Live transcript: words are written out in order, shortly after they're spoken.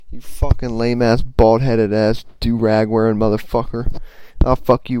You fucking lame ass, bald headed ass, do rag wearing motherfucker. I'll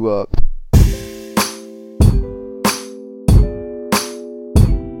fuck you up.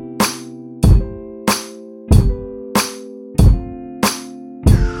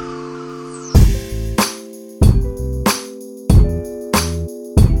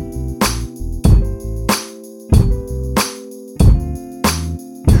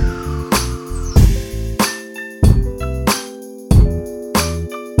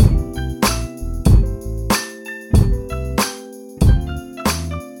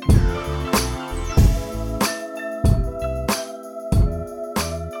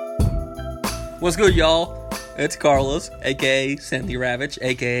 What's good, y'all? It's Carlos, aka Sandy Ravage,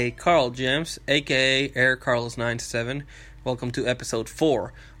 aka Carl James, aka Air Carlos 97. Welcome to episode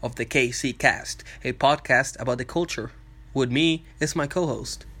 4 of the KC Cast, a podcast about the culture. With me is my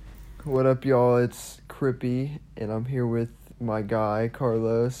co-host. What up, y'all? It's Crippy, and I'm here with my guy,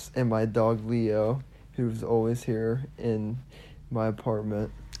 Carlos, and my dog, Leo, who's always here in my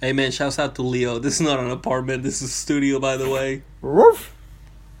apartment. Hey man, shouts out to Leo. This is not an apartment, this is a studio, by the way. Woof!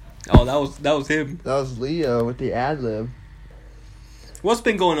 Oh, that was him. That was Leo with the ad-lib. What's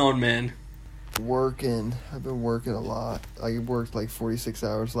been going on, man? Working. I've been working a lot. I worked like 46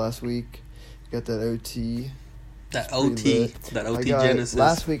 hours last week. Got that OT. That OT Genesis.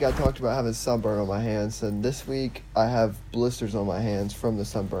 Last week I talked about having sunburn on my hands, and this week I have blisters on my hands from the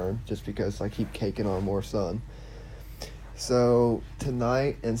sunburn just because I keep caking on more sun. So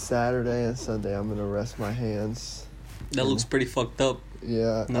tonight and Saturday and Sunday I'm going to rest my hands. That looks pretty fucked up.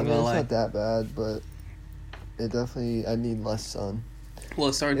 Yeah, Not I mean, gonna it's lie. not that bad, but it definitely, I need less sun. Well,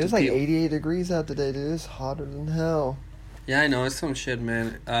 it's starting It was to like peel. 88 degrees out today, dude. It's hotter than hell. Yeah, I know, it's some shit,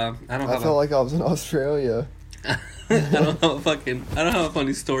 man. I felt like I was in Australia. I don't have a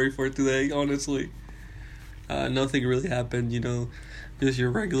funny story for today, honestly. Nothing really happened, just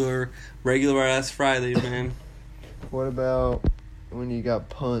your regular ass Friday, man. What about when you got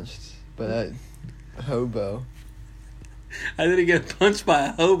punched by that hobo? I didn't get punched by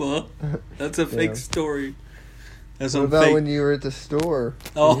a hobo. That's a fake Yeah. story. That's What some about fake. when you were at the store?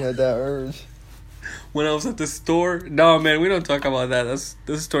 Oh. You had that urge. When I was at the store? No, man, we don't talk about that. That's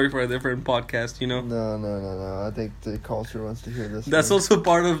a story for a different podcast, No. I think the culture wants to hear this. That's one. also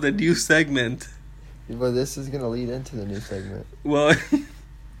part of the new segment. But this is going to lead into the new segment. Well,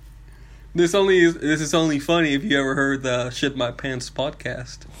 this is only funny if you ever heard the Shit My Pants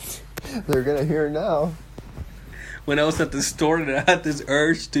podcast. They're going to hear it now. When I was at the store and I had this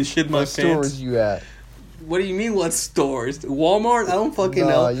urge to shit my What pants. store was you at? What do you mean, what stores? Walmart? I don't fucking Nah,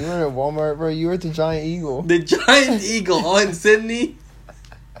 know. you weren't at Walmart, bro. You were at the Giant Eagle. The Giant Eagle. Oh, in Sydney?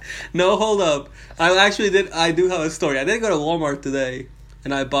 No, hold up. I do have a story. I did go to Walmart today,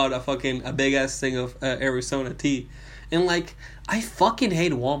 and I bought a big-ass thing of Arizona tea. And, I fucking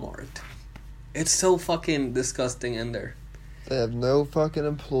hate Walmart. It's so fucking disgusting in there. They have no fucking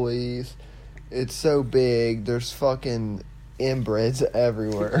employees. It's so big. There's fucking inbreds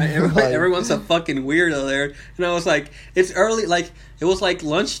everywhere. Everyone's a fucking weirdo there. And I was like, it's early, it was like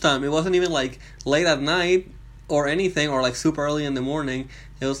lunchtime. It wasn't even late at night or anything, or super early in the morning.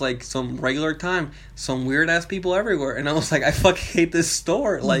 It was some regular time. Some weird ass people everywhere. And I was like, I fucking hate this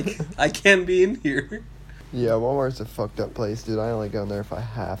store. I can't be in here. Yeah, Walmart's a fucked up place, dude. I only go in there if I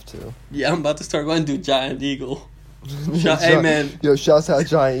have to. Yeah, I'm about to start going to Giant Eagle. Hey, man. Yo, shouts out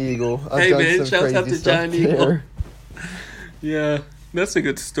Giant Eagle. I've done some shouts out crazy to stuff Giant Eagle. there. Yeah, that's a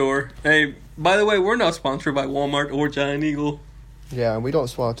good store. Hey, by the way, we're not sponsored by Walmart or Giant Eagle. Yeah, and we don't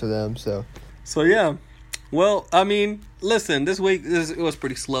sponsor them, so. So, yeah. Well, I mean, listen, this week it was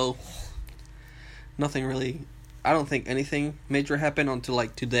pretty slow. Nothing really, I don't think anything major happened until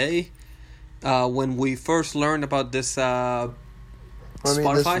today. When we first learned about this Spotify.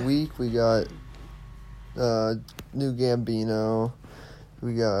 This week we got new Gambino.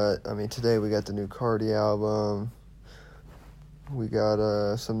 Today we got the new Cardi album. We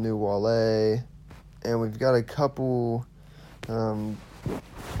got some new Wale. And we've got a couple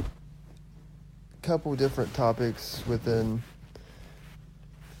different topics within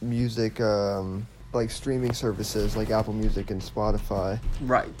music, streaming services like Apple Music and Spotify.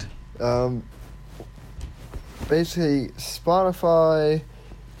 Right. Basically, Spotify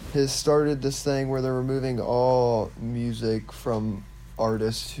has started this thing where they're removing all music from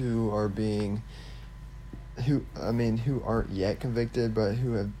artists who aren't yet convicted, but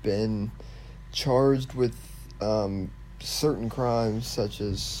who have been charged with certain crimes such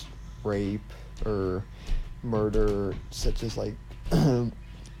as rape or murder, such as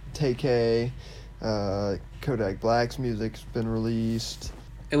TK, Kodak Black's music's been released,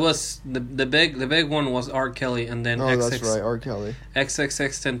 It was the big one was R. Kelly, and then Oh, that's right, R. Kelly.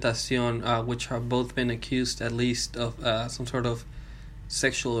 XXXTentacion, which have both been accused at least of some sort of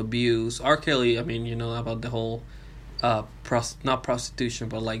sexual abuse. R. Kelly, I mean, you know about the whole not prostitution,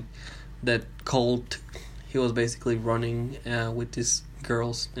 but like that cult he was basically running with these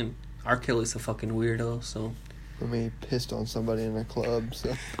girls, and R. Kelly's a fucking weirdo, so. I mean, he pissed on somebody in a club,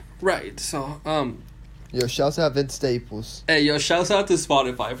 so. Right, so, Yo, shouts out Vince Staples. Hey, yo, shouts out to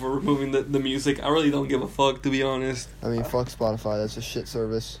Spotify for removing the music. I really don't give a fuck, to be honest. I mean, fuck Spotify, that's a shit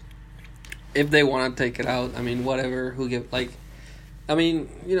service. If they want to take it out, I mean, whatever, I mean,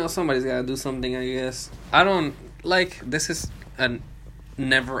 you know, somebody's got to do something, I guess. I don't, this is a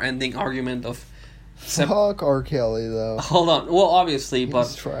never-ending argument of... Fuck R. Kelly, though. Hold on, well, obviously, He's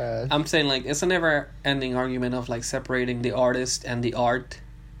but... trash. I'm saying, it's a never-ending argument of, separating the artist and the art.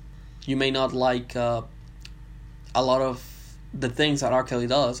 You may not like, a lot of the things that R. Kelly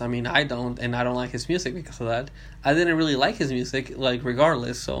does. I mean, I don't, and I don't like his music because of that. I didn't really like his music,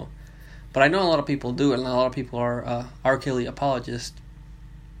 regardless, so... But I know a lot of people do, and a lot of people are R. Kelly apologists.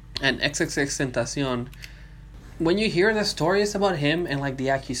 And XXXTentacion, when you hear the stories about him and, the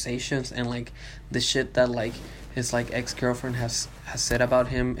accusations and, the shit that, his, ex-girlfriend has said about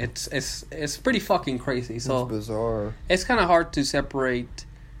him, it's pretty fucking crazy. So it's bizarre. It's kind of hard to separate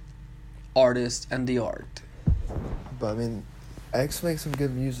artist and the art. But, I mean, X makes some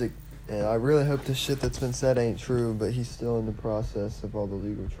good music, and I really hope the shit that's been said ain't true, but he's still in the process of all the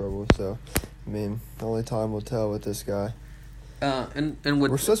legal trouble, so, I mean, only time will tell with this guy. And with...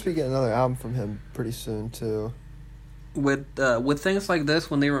 We're supposed to be getting another album from him pretty soon, too. With things like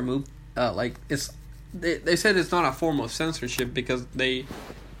this, when they remove, they said it's not a form of censorship because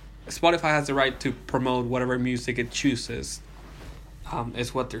Spotify has the right to promote whatever music it chooses,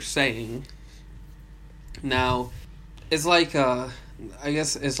 is what they're saying. Now, it's I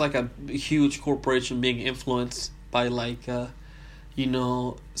guess it's like a huge corporation being influenced by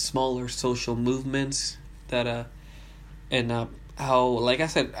smaller social movements that and how, like I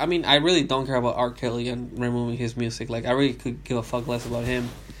said, I mean, I really don't care about R. Kelly and removing his music. I really could give a fuck less about him.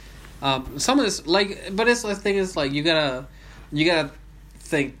 Some of this, but it's the thing is, you gotta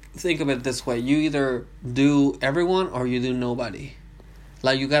think of it this way. You either do everyone or you do nobody.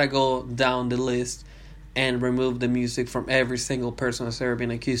 You gotta go down the list and remove the music from every single person that's ever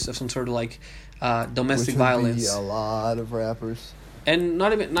been accused of some sort of domestic violence. Which would be a lot of rappers. And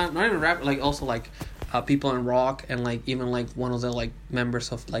not even rap, also people in rock and even one of the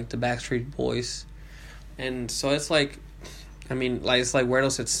members of the Backstreet Boys. And so it's I mean, it's where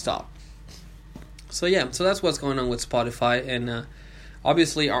does it stop? So yeah, so that's what's going on with Spotify, and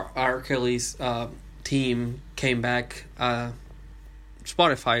obviously R. Kelly's team came back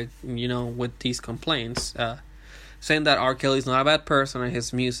Spotify, with these complaints, saying that R. Kelly's not a bad person and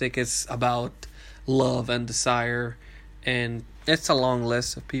his music is about love and desire, and it's a long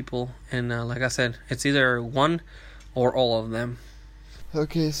list of people, and like I said, it's either one or all of them.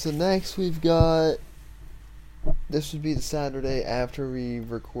 Okay, so next we've got... This would be the Saturday after we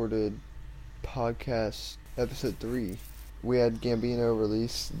recorded podcast episode 3. We had Gambino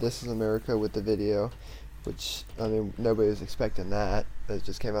release This Is America with the video, which, I mean, nobody was expecting that. It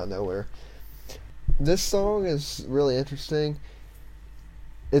just came out of nowhere. This song is really interesting.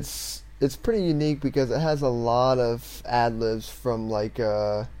 It's pretty unique because it has a lot of ad-libs from,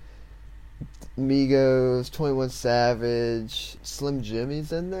 Migos, 21 Savage, Slim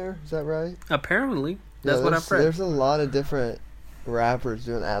Jimmy's in there. Is that right? Apparently. That's what I've read. There's a lot of different rappers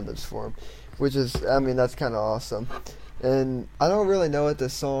doing ad-libs for him, which is, I mean, that's kind of awesome. And I don't really know what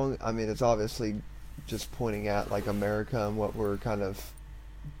this song, I mean, it's obviously just pointing at, America and what we're kind of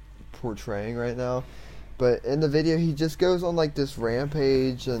portraying right now. But in the video, he just goes on, this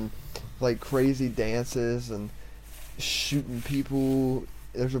rampage and, crazy dances and shooting people.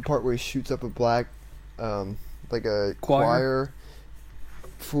 There's a part where he shoots up a black, a choir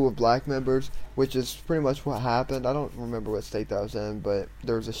full of black members, which is pretty much what happened. I don't remember what state that was in, but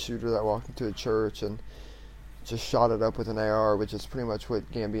there was a shooter that walked into a church and just shot it up with an AR, which is pretty much what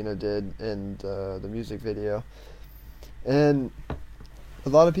Gambino did in the music video. And a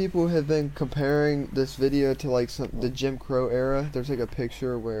lot of people have been comparing this video to the Jim Crow era. There's a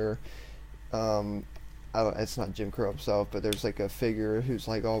picture where it's not Jim Crow himself, but there's a figure who's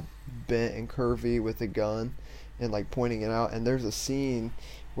all bent and curvy with a gun and pointing it out, and there's a scene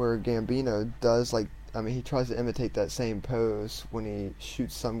where Gambino does he tries to imitate that same pose when he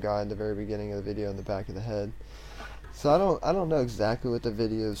shoots some guy in the very beginning of the video in the back of the head. So I don't know exactly what the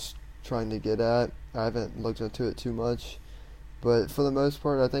video's trying to get at. I haven't looked into it too much, but for the most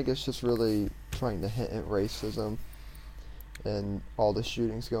part, I think it's just really trying to hint at racism and all the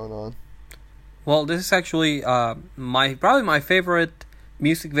shootings going on. Well, this is actually probably my favorite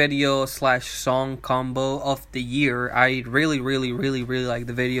music video / song combo of the year. I really like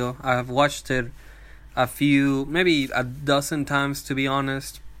the video. I have watched it maybe a dozen times, to be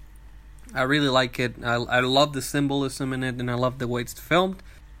honest. I really like it. I love the symbolism in it, and I love the way it's filmed.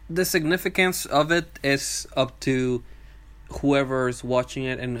 The significance of it is up to whoever's watching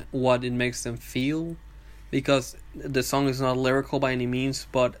it and what it makes them feel, because the song is not lyrical by any means,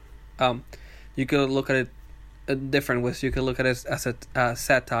 but you could look at it different ways. You could look at it as a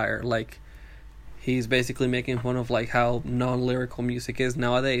satire, like he's basically making fun of like how non-lyrical music is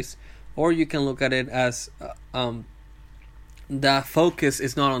nowadays, or you can look at it as the focus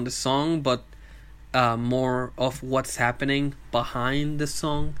is not on the song, but more of what's happening behind the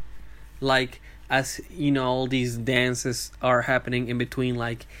song, like, as you know, all these dances are happening in between,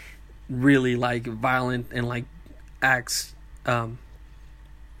 like really like violent and like acts.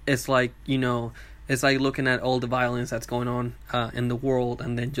 It's like, you know, it's like looking at all the violence that's going on in the world,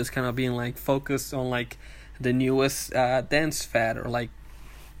 and then just kind of being like focused on like the newest dance fad, or like,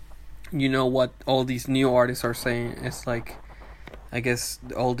 you know, what all these new artists are saying. It's like, I guess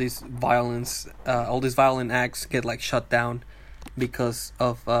all these violent acts get like shut down because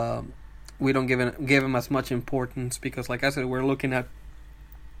of we don't give them as much importance, because like I said, we're looking at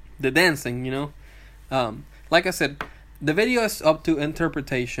the dancing, you know. Like I said, the video is up to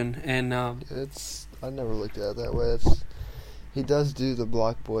interpretation, and I never looked at it that way. He does do the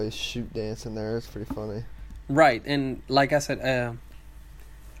Block Boy shoot dance in there. It's pretty funny. Right, and like I said,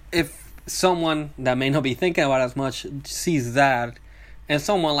 if someone that may not be thinking about it as much sees that, and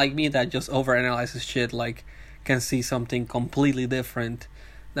someone like me that just overanalyzes shit, like, can see something completely different.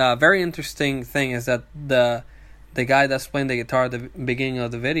 The very interesting thing is that the guy that's playing the guitar at the beginning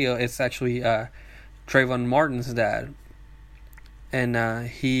of the video, it's actually Trayvon Martin's dad, and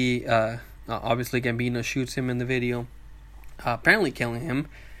he obviously Gambino shoots him in the video, apparently killing him.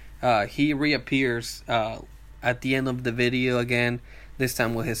 He reappears at the end of the video again, this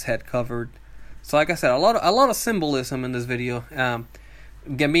time with his head covered. So like I said, a lot of symbolism in this video.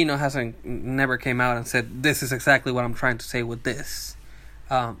 Gambino never came out and said, this is exactly what I'm trying to say with this.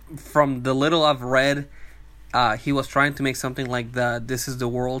 From the little I've read, he was trying to make something like the This Is the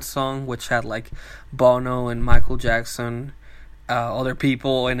World song, which had like Bono and Michael Jackson, other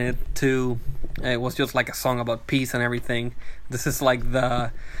people in it too. It was just like a song about peace and everything. This is like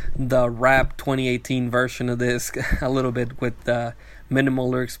the rap 2018 version of this, a little bit with minimal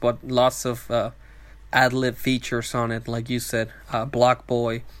lyrics, but lots of ad-lib features on it, like you said. Block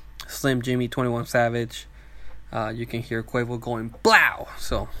Boy, Slim Jimmy, 21 Savage. You can hear Quavo going blow.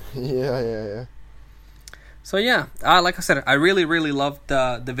 So yeah. So yeah, like I said, I really loved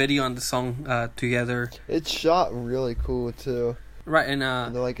the video and the song together. It's shot really cool too. Right, and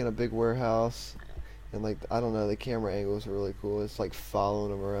they're like in a big warehouse, and like, I don't know, the camera angles are really cool. It's like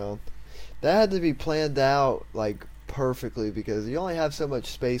following them around. That had to be planned out like perfectly, because you only have so much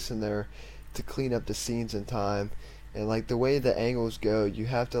space in there to clean up the scenes in time, and like the way the angles go, you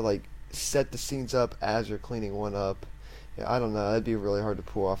have to like set the scenes up as you're cleaning one up. Yeah, I don't know, that'd be really hard to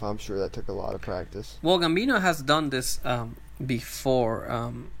pull off. I'm sure that took a lot of practice. Well, Gambino has done this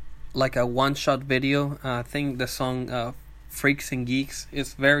before, like a one-shot video. I think the song Freaks and Geeks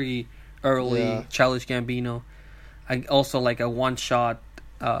is very early Childish Gambino. I also like a one-shot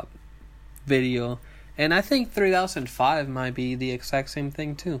video, and I think 3005 might be the exact same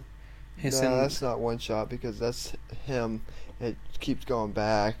thing too. That's not one shot, because that's him. It keeps going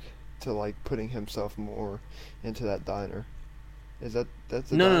back to like putting himself more into that diner. Is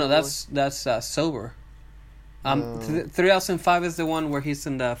that's no, that's Sober. 3005 is the one where he's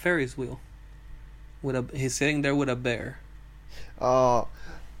in the Ferris wheel he's sitting there with a bear.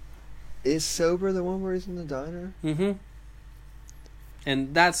 Is Sober the one where he's in the diner? Mm-hmm.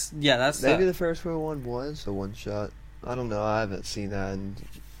 And that's maybe the Ferris wheel one was the one shot. I don't know. I haven't seen that in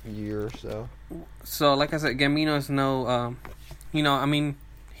a year or so. So like I said, Gambino is no, I mean,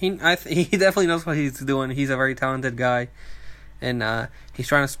 he definitely knows what he's doing. He's a very talented guy, and he's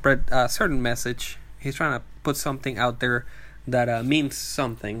trying to spread a certain message. He's trying to put something out there that means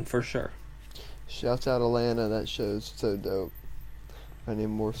something for sure. Shouts out Atlanta. That show's so dope. I need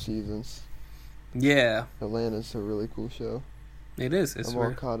more seasons. Yeah. Atlanta's a really cool show. It is. I'm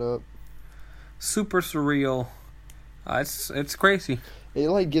all caught up. Super surreal. It's crazy. It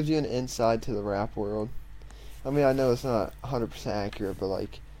like gives you an insight to the rap world. I mean, I know it's not 100% accurate, but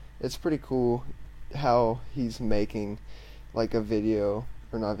like, it's pretty cool how he's making like a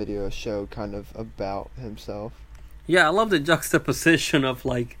show kind of about himself. Yeah, I love the juxtaposition of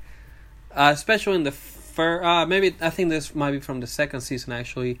like, especially in the maybe I think this might be from the second season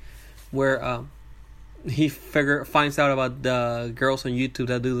actually, where he finds out about the girls on YouTube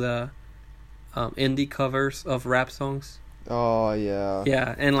that do the indie covers of rap songs. Oh yeah.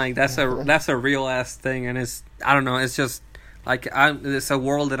 Yeah, and like that's a real ass thing, and it's I don't know, it's just like it's a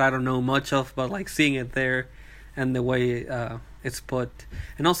world that I don't know much of, but like seeing it there, and the way it's put,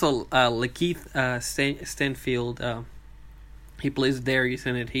 and also Lakeith Stanfield, he plays Darius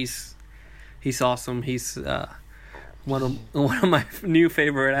in it. He's awesome. He's one of my new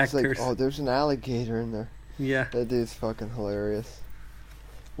favorite actors. Like, oh, there's an alligator in there. Yeah, that dude's fucking hilarious.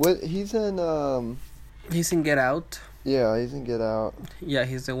 What he's in? He's in Get Out. Yeah, he's in Get Out. Yeah,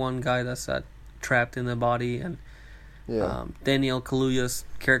 he's the one guy that's trapped in the body, and Daniel Kaluuya's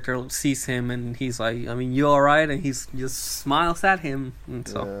character sees him, and he's like, I mean, you alright? And he's just smiles at him. And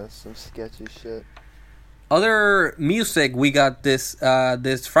so. Yeah, some sketchy shit. Other music we got this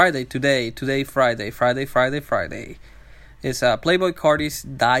Friday, today Friday. It's Playboi Carti's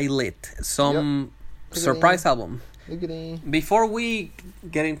Die Lit, some surprise album. Before we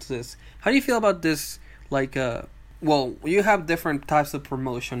get into this, how do you feel about this? Like, well, you have different types of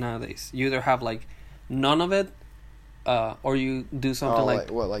promotion nowadays. You either have like none of it, or you do something like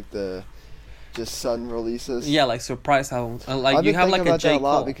the just sudden releases. Yeah, like surprise albums. Like I've you been have like about a J. that a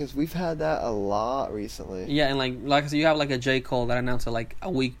lot Cole because we've had that a lot recently. Yeah, and like so you have like a J. Cole that announced it like a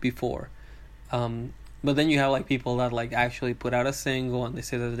week before, but then you have like people that like actually put out a single and they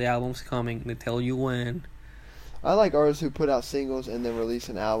say that the album's coming and they tell you when. I like artists who put out singles and then release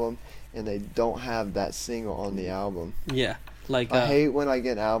an album and they don't have that single on the album. Yeah, like I hate when I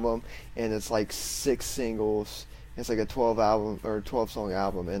get an album and it's like 6 singles. It's like a 12 song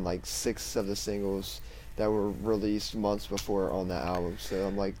album, and like 6 of the singles that were released months before on that album. So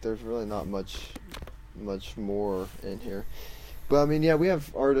I'm like, there's really not much more in here. But I mean, yeah, we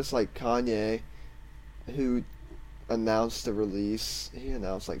have artists like Kanye, who announced the release. He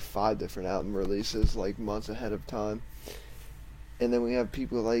announced like 5 different album releases like months ahead of time. And then we have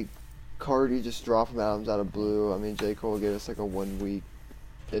people like Cardi just dropping albums out of blue. I mean, J. Cole gave us like a 1 week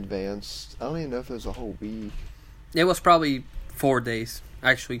advance. I don't even know if it was a whole week. It was probably 4 days.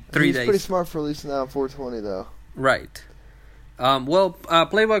 Actually, 3 days. He's pretty smart for releasing that on 420 though. Right.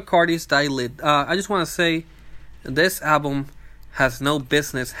 Playboi Carti's Die Lit. I just want to say, this album has no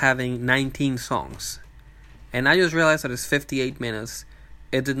business having 19 songs. And I just realized that it's 58 minutes.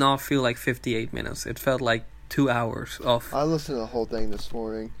 It did not feel like 58 minutes. It felt like 2 hours of... I listened to the whole thing this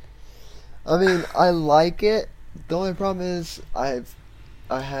morning. I mean, I like it. The only problem is I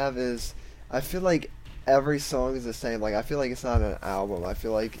feel like every song is the same. Like, I feel like it's not an album. I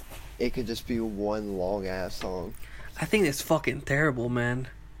feel like it could just be one long ass song. I think it's fucking terrible, man.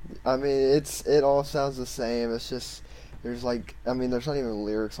 I mean, it all sounds the same. It's just there's not even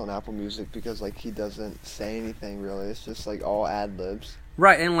lyrics on Apple Music because like he doesn't say anything really. It's just like all ad libs.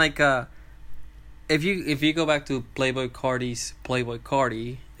 Right, and like if you go back to Playboi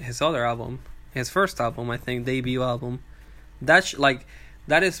Carti, his other album, his first album, I think, debut album,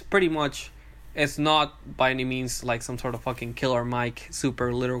 that is pretty much. It's not by any means like some sort of fucking Killer Mike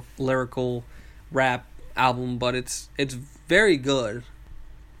super lyrical rap album, but it's very good.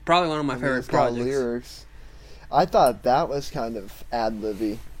 Probably one of my favorite projects. Lyrics. I thought that was kind of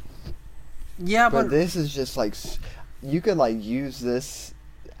ad-libby. Yeah, but this is just like you could like use this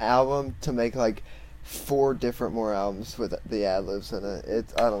album to make like 4 different more albums with the ad-libs in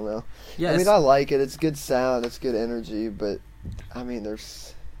it. I don't know. Yeah, I mean, I like it. It's good sound. It's good energy, but I mean,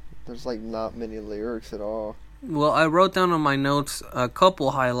 there's like not many lyrics at all. Well, I wrote down on my notes a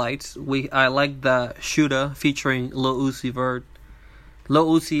couple highlights. I like the Shoota featuring Lil Uzi Vert. Lil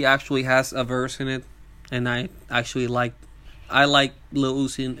Uzi actually has a verse in it, and I like Lil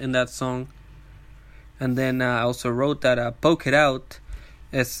Uzi in that song. And then I also wrote that Poke It Out.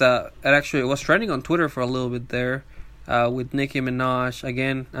 It was trending on Twitter for a little bit there. With Nicki Minaj,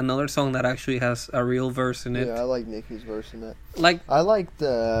 again, another song that actually has a real verse in it. Yeah, I like Nicki's verse in that. Like, I like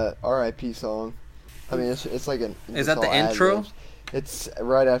the R.I.P. song. I mean, it's like an... Is that the intro? It's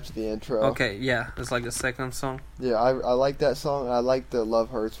right after the intro. Okay, yeah, it's like the second song. Yeah, I like that song. I like the Love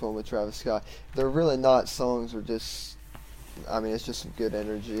Hurts one with Travis Scott. They're really not songs, they're just... I mean, it's just some good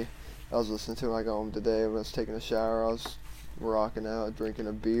energy. I was listening to it when I got home today. When I was taking a shower, I was rocking out, drinking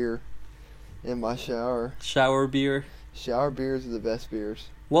a beer in my shower. Shower beer. Shower beers are the best beers.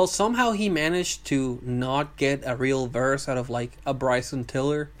 Well, somehow he managed to not get a real verse out of like a Bryson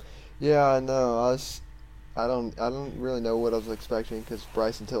Tiller. Yeah, I know. I don't really know what I was expecting because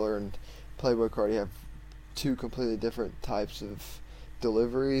Bryson Tiller and Playboi Carti have 2 completely different types of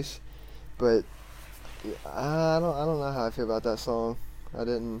deliveries. But I don't know how I feel about that song. I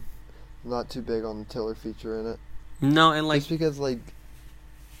didn't not too big on the Tiller feature in it. No, and like Just because like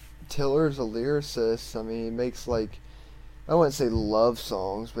Tiller's a lyricist. I mean, he makes like, I wouldn't say love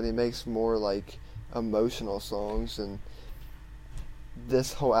songs, but he makes more like emotional songs, and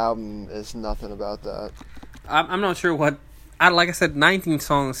this whole album is nothing about that. I'm not sure what. Like I said, 19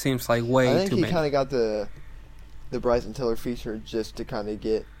 songs seems like way I think too he many. kind of got the Bryson Tiller feature just to kind of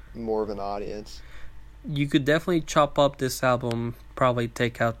get more of an audience. You could definitely chop up this album, probably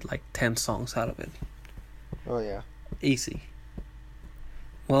take out like 10 songs out of it. Oh yeah. Easy.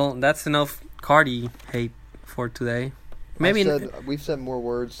 Well, that's enough Cardi hate for today. Maybe we've said more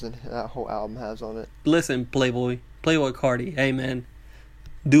words than that whole album has on it. Listen, Playboy Cardi. Hey man,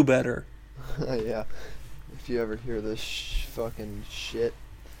 do better. Yeah. If you ever hear this fucking shit.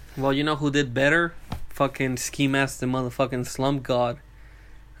 Well, you know who did better? Fucking Ski Mask, the motherfucking Slump God.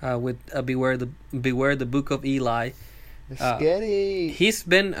 With Beware the Book of Eli. Sketty. He's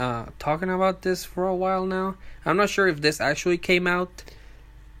been talking about this for a while now. I'm not sure if this actually came out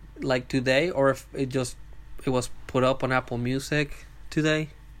like today or if it was put up on Apple Music today.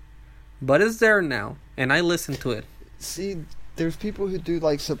 But it's there now, and I listened to it. See, there's people who do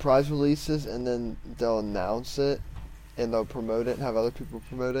like surprise releases and then they'll announce it and they'll promote it and have other people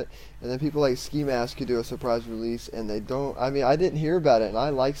promote it. And then people like Ski Mask who do a surprise release and they don't. I mean, I didn't hear about it, and I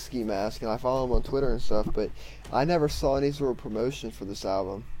like Ski Mask and I follow him on Twitter and stuff, but I never saw any sort of promotion for this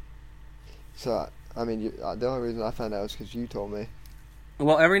album. So, I mean, the only reason I found out was because you told me.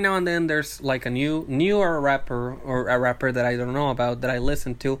 Well, every now and then there's like a newer rapper or a rapper that I don't know about that I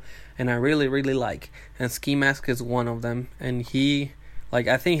listen to and I really, really like. And Ski Mask is one of them. And he, like,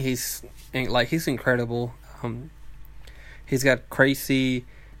 I think he's incredible. He's got crazy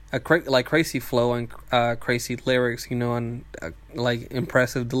flow and crazy lyrics, you know, and like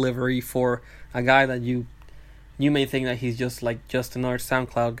impressive delivery for a guy that you may think that he's just another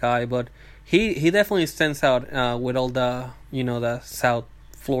SoundCloud guy, but he definitely stands out with all the, you know, the South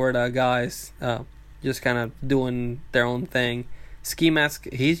Florida guys just kind of doing their own thing. Ski Mask,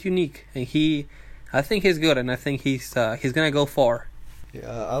 he's unique, and I think he's good, and I think he's gonna go far. Yeah,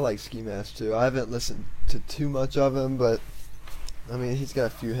 I like Ski Mask too. I haven't listened to too much of him, but I mean, he's got a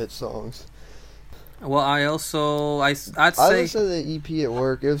few hit songs. Well, I'd say I listened to the EP at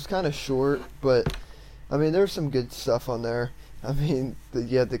work. It was kind of short, but I mean, there's some good stuff on there. I mean,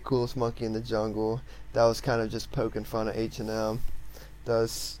 you had the Coolest Monkey in the Jungle. That was kind of just poking fun at H&M.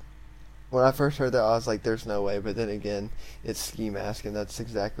 When I first heard that, I was like, "There's no way." But then again, it's Ski Mask, and that's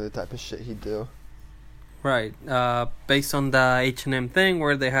exactly the type of shit he'd do. Right. Based on the H&M thing,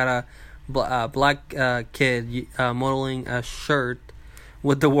 where they had a black kid modeling a shirt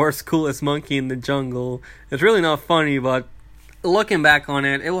with the worst Coolest Monkey in the Jungle. It's really not funny, but looking back on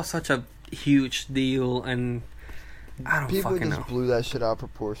it, it was such a huge deal, and I don't People fucking just know. blew that shit out of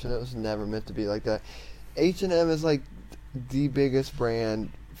proportion. It was never meant to be like that. H&M is like the biggest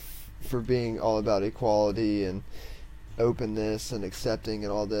brand for being all about equality and openness and accepting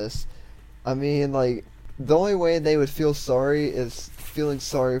and all this. I mean, like, the only way they would feel sorry is feeling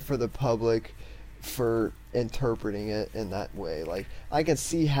sorry for the public for interpreting it in that way. Like, I can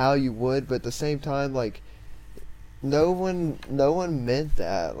see how you would, but at the same time, like, no one meant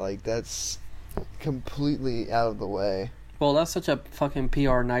that. Like, that's completely out of the way. Well, that's such a fucking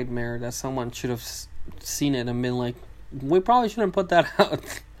PR nightmare that someone should have seen it and been like, we probably shouldn't put that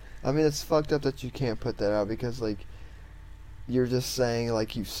out. I mean, it's fucked up that you can't put that out because, like, you're just saying,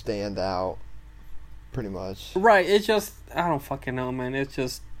 like, you stand out, pretty much. Right, it's just, I don't fucking know, man. It's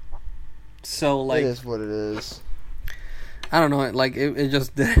just so, like... It is what it is. I don't know, like, it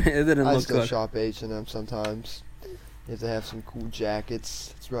just it didn't I look still good. shop H&M sometimes. If they have some cool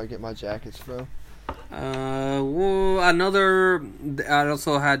jackets, that's where I get my jackets from. I also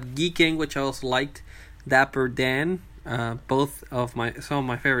had Geeking, which I also liked. Dapper Dan, both of some of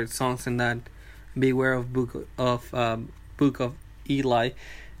my favorite songs in that. Beware of Book of Eli.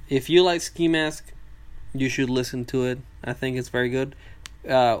 If you like Ski Mask, you should listen to it. I think it's very good.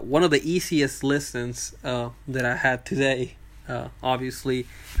 One of the easiest listens that I had today. Obviously,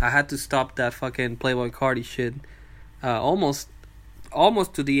 I had to stop that fucking Playboy Cardi shit. Almost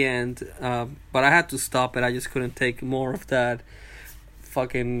to the end, but I had to stop it. I just couldn't take more of that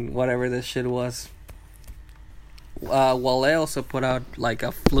fucking whatever this shit was. Wale also put out like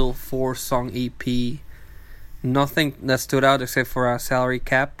a little 4-song EP. Nothing that stood out except for a Salary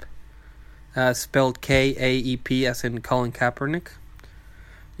Cap, spelled Kaep as in Colin Kaepernick.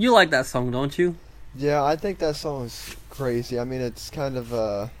 You like that song, don't you? Yeah, I think that song is crazy. I mean, it's kind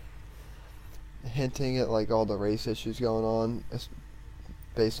of hinting at like all the race issues going on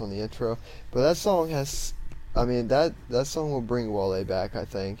based on the intro. But that song has I mean, that song will bring Wale back, I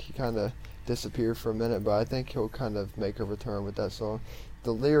think. He kind of disappeared for a minute, but I think he'll kind of make a return with that song.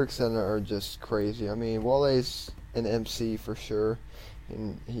 The lyrics in it are just crazy. I mean, Wale's an MC for sure,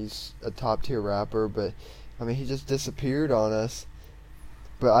 and he's a top-tier rapper, but, I mean, he just disappeared on us.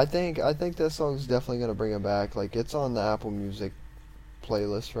 But I think that song's definitely going to bring him back. Like, it's on the Apple Music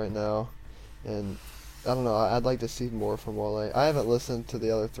playlist right now, and I don't know, I'd like to see more from Wale. I haven't listened to the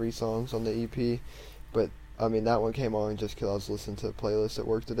other 3 songs on the EP, but I mean, that one came on just because I was listening to a playlist at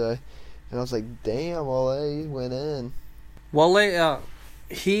work today, and I was like, damn, Wale, he went in. Wale,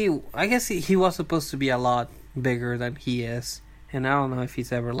 I guess he was supposed to be a lot bigger than he is, and I don't know if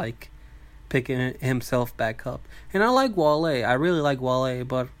he's ever like picking himself back up. And I like Wale, I really like Wale,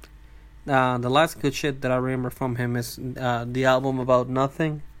 but the last good shit that I remember from him is the album About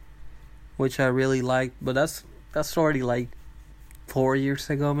Nothing, which I really liked, but that's already like 4 years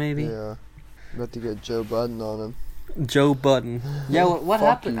ago maybe. Yeah, about to get Joe Budden on him. Joe Budden. Yeah, what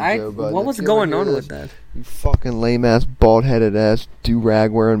Fuck happened? you, Joe Budden. What If was you going ever hear on this, with that? You fucking lame ass, bald headed ass, do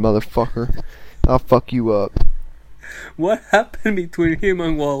rag wearing motherfucker. I'll fuck you up. What happened between him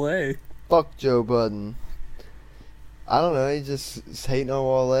and Wale? Fuck Joe Budden. I don't know, he just is hating on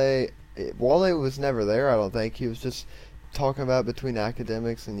Wale. Wale was never there, I don't think. He was just talking about between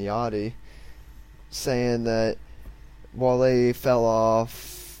Academics and Yachty, saying that Wale fell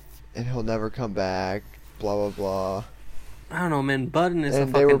off and he'll never come back, blah blah blah. I don't know, man. Budden is And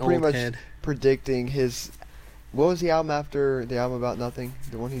a they were fucking pretty old much head. predicting his. What was the album after the album About Nothing?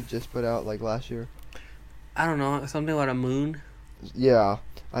 The one he just put out like last year? I don't know, something about a moon. Yeah,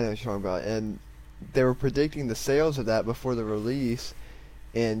 I know what you're talking about. And they were predicting the sales of that before the release,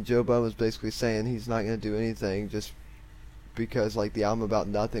 and Joe Budden was basically saying he's not going to do anything just because like the album About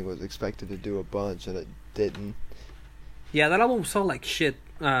Nothing was expected to do a bunch and it didn't. Yeah, that album sold like shit.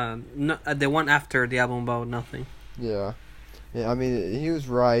 The one after the album About Nothing. Yeah. Yeah, I mean, he was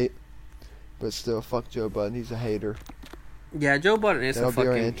right, but still, fuck Joe Budden. He's a hater. Yeah, Joe Budden is That'll a be our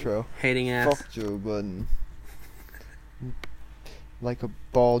fucking intro. hating ass. Fuck Joe Budden. Like a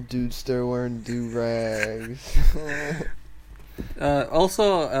bald dude still wearing do-rags.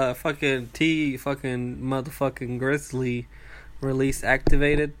 Also, fucking motherfucking Grizzly released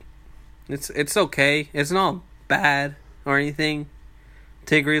Activated. It's okay. It's not bad or anything.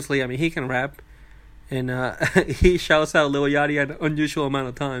 T Grizzly, I mean, he can rap, and he shouts out Lil Yachty an unusual amount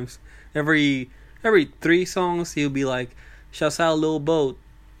of times. Every 3 songs, he'll be like, shouts out Lil Boat.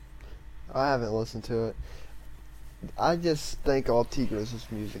 I haven't listened to it. I just think all T Grizzly's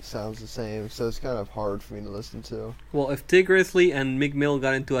music sounds the same, so it's kind of hard for me to listen to. Well, if T Grizzly and Meek Mill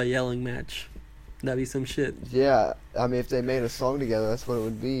got into a yelling match, that'd be some shit. Yeah, I mean, if they made a song together, that's what it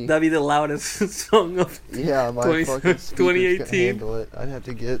would be. That'd be the loudest song of Yeah, my 20 fucking speakers 2018. couldn't handle it. I'd have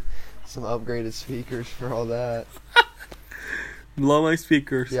to get some upgraded speakers for all that. Blow my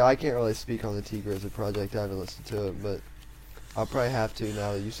speakers. Yeah, I can't really speak on the T Grizzly project. I haven't listened to it, but I'll probably have to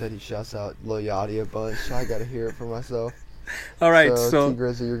now that you said he shouts out Lil Yachty a bunch. I gotta hear it for myself. All right, T so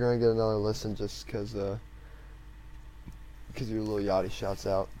Grizzly, you're gonna get another listen just because your Lil Yachty shouts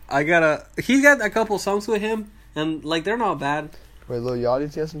out. he's got a couple songs with him, and like they're not bad. Wait, Lil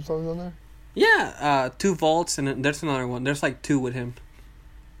Yachty's got some songs on there? Yeah, 2 Volts, and then there's another one. There's like 2 with him,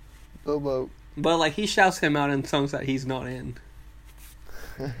 Bobo. but like he shouts him out in songs that he's not in.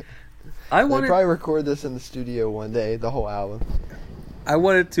 They probably record this in the studio one day, the whole album. I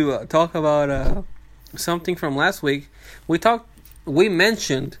wanted to talk about something from last week. We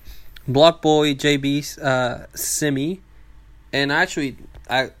mentioned Block Boy JB's Simi, and actually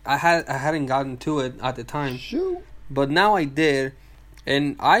I hadn't gotten to it at the time. Shoot. But now I did,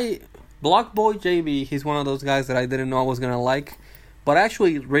 and Block Boy JB, he's one of those guys that I didn't know I was gonna like, but I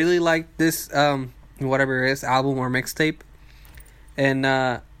actually really liked this whatever it is, album or mixtape. And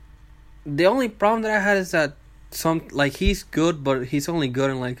the only problem that I had is that he's good, but he's only good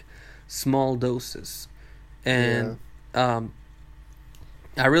in like small doses. And I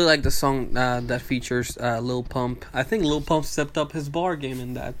really like the song that features Lil Pump. I think Lil Pump stepped up his bar game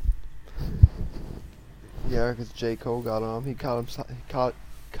in that. Yeah, because J. Cole got on him. He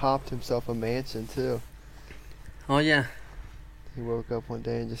copped himself a mansion too. Oh yeah. He woke up one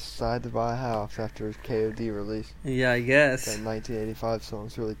day and just decided to buy a house after his KOD release. Yeah, I guess. That 1985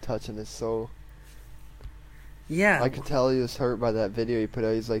 song's really touching his soul. Yeah. I could tell he was hurt by that video he put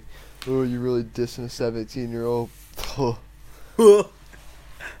out. He's like, "Oh, you really dissing a 17-year-old?"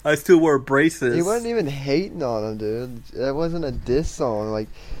 I still wear braces. He wasn't even hating on him, dude. That wasn't a diss song. Like,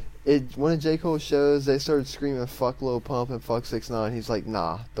 one of J. Cole's shows, they started screaming "fuck Lil Pump" and "fuck 6ix9ine." He's like,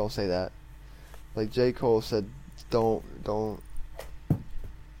 "Nah, don't say that." Like J. Cole said, don't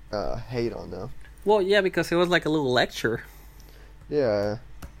hate on them. Well, yeah, because it was like a little lecture. Yeah.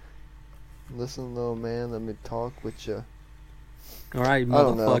 Listen, little man, let me talk with you. All right, I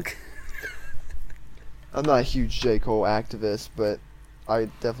don't know. motherfucker. I'm not a huge J. Cole activist, but I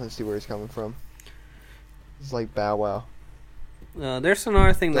definitely see where he's coming from. It's like Bow Wow. There's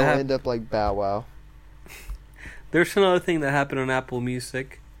another thing They'll that end up like Bow Wow. There's another thing that happened on Apple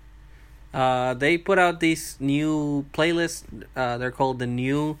Music. They put out these new playlists. They're called The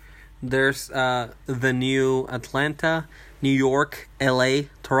New. There's The New Atlanta, New York, LA,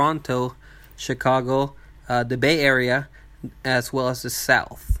 Toronto, Chicago, the Bay Area, as well as the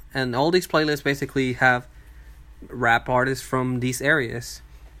South. And all these playlists basically have rap artists from these areas.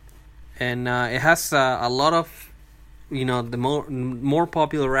 And it has a lot of, the more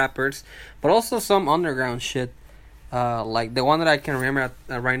popular rappers, but also some underground shit. Like the one that I can remember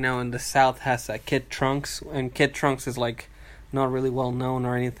right now in the South has Kid Trunks, and Kid Trunks is like not really well known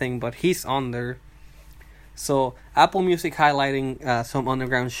or anything, but he's on there. So Apple Music highlighting some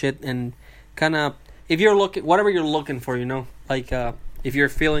underground shit, and kind of if you're looking whatever you're looking for, like if you're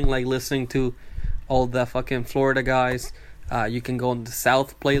feeling like listening to all the fucking Florida guys, you can go on the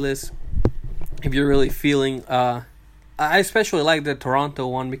South playlist. If you're really feeling, I especially like the Toronto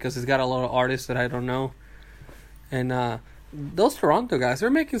one because it's got a lot of artists that I don't know. And those Toronto guys, they're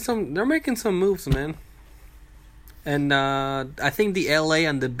making some moves, man. And I think the LA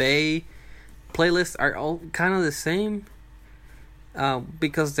and the Bay playlists are all kind of the same.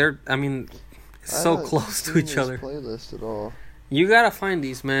 Because it's so close to each other. Playlist at all. You gotta find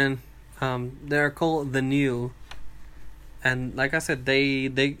these, man. They're called The New. And like I said, they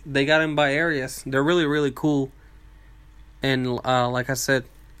got them by areas. They're really, really cool. And like I said,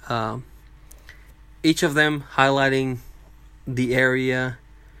 each of them highlighting the area.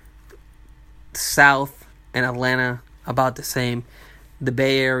 South and Atlanta about the same. The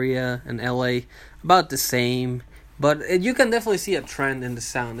Bay Area and LA about the same. But you can definitely see a trend in the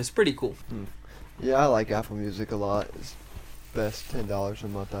sound. It's pretty cool. Yeah, I like Apple Music a lot. It's best $10 a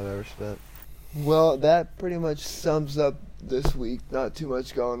month I've ever spent. Well, that pretty much sums up this week. Not too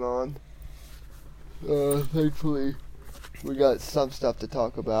much going on. Thankfully, we got some stuff to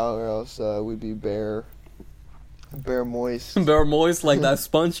talk about, or else we'd be bare moist. Bare moist, like that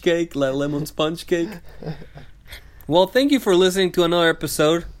sponge cake, like lemon sponge cake. Well, thank you for listening to another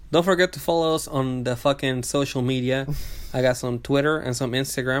episode. Don't forget to follow us on the fucking social media. I got some Twitter and some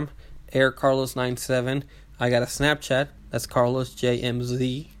Instagram. AirCarlos97. I got a Snapchat. That's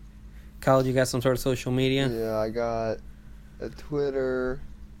CarlosJMZ. Kyle, you got some sort of social media? Yeah, I got a Twitter.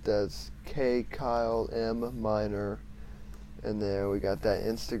 That's KKyleM_. And then we got that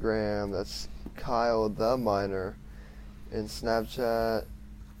Instagram. That's Kyle the Miner. And Snapchat.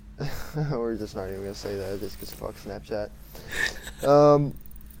 We're just not even going to say that just because fuck Snapchat.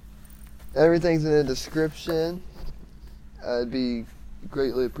 Everything's in the description. It'd be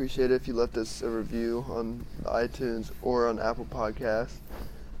greatly appreciated if you left us a review on iTunes or on Apple Podcasts.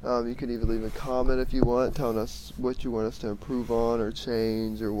 You can even leave a comment if you want, telling us what you want us to improve on or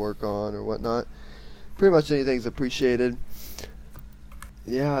change or work on or whatnot. Pretty much anything's appreciated.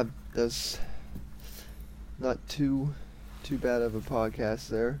 Yeah, that's not too bad of a podcast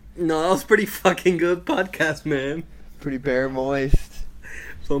there. No, that was pretty fucking good podcast, man. Pretty bare moist.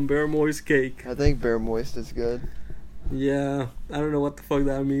 Some bare moist cake. I think bare moist is good. Yeah, I don't know what the fuck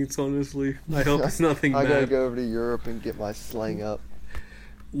that means, honestly. I hope it's nothing I bad. gotta go over to Europe and get my slang up.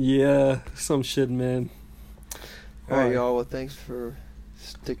 Yeah, some shit, man. Alright, y'all. Well, thanks for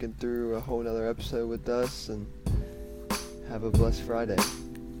sticking through a whole nother episode with us, and have a blessed Friday.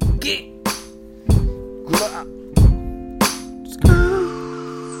 Get.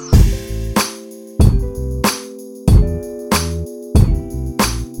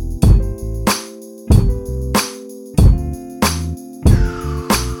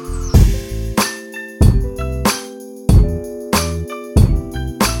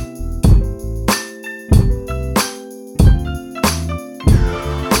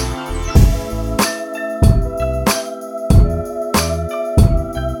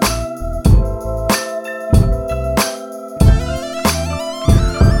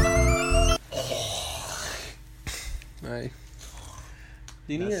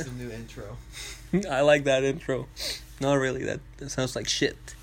 That's the new intro. I like that intro. Not really. That sounds like shit.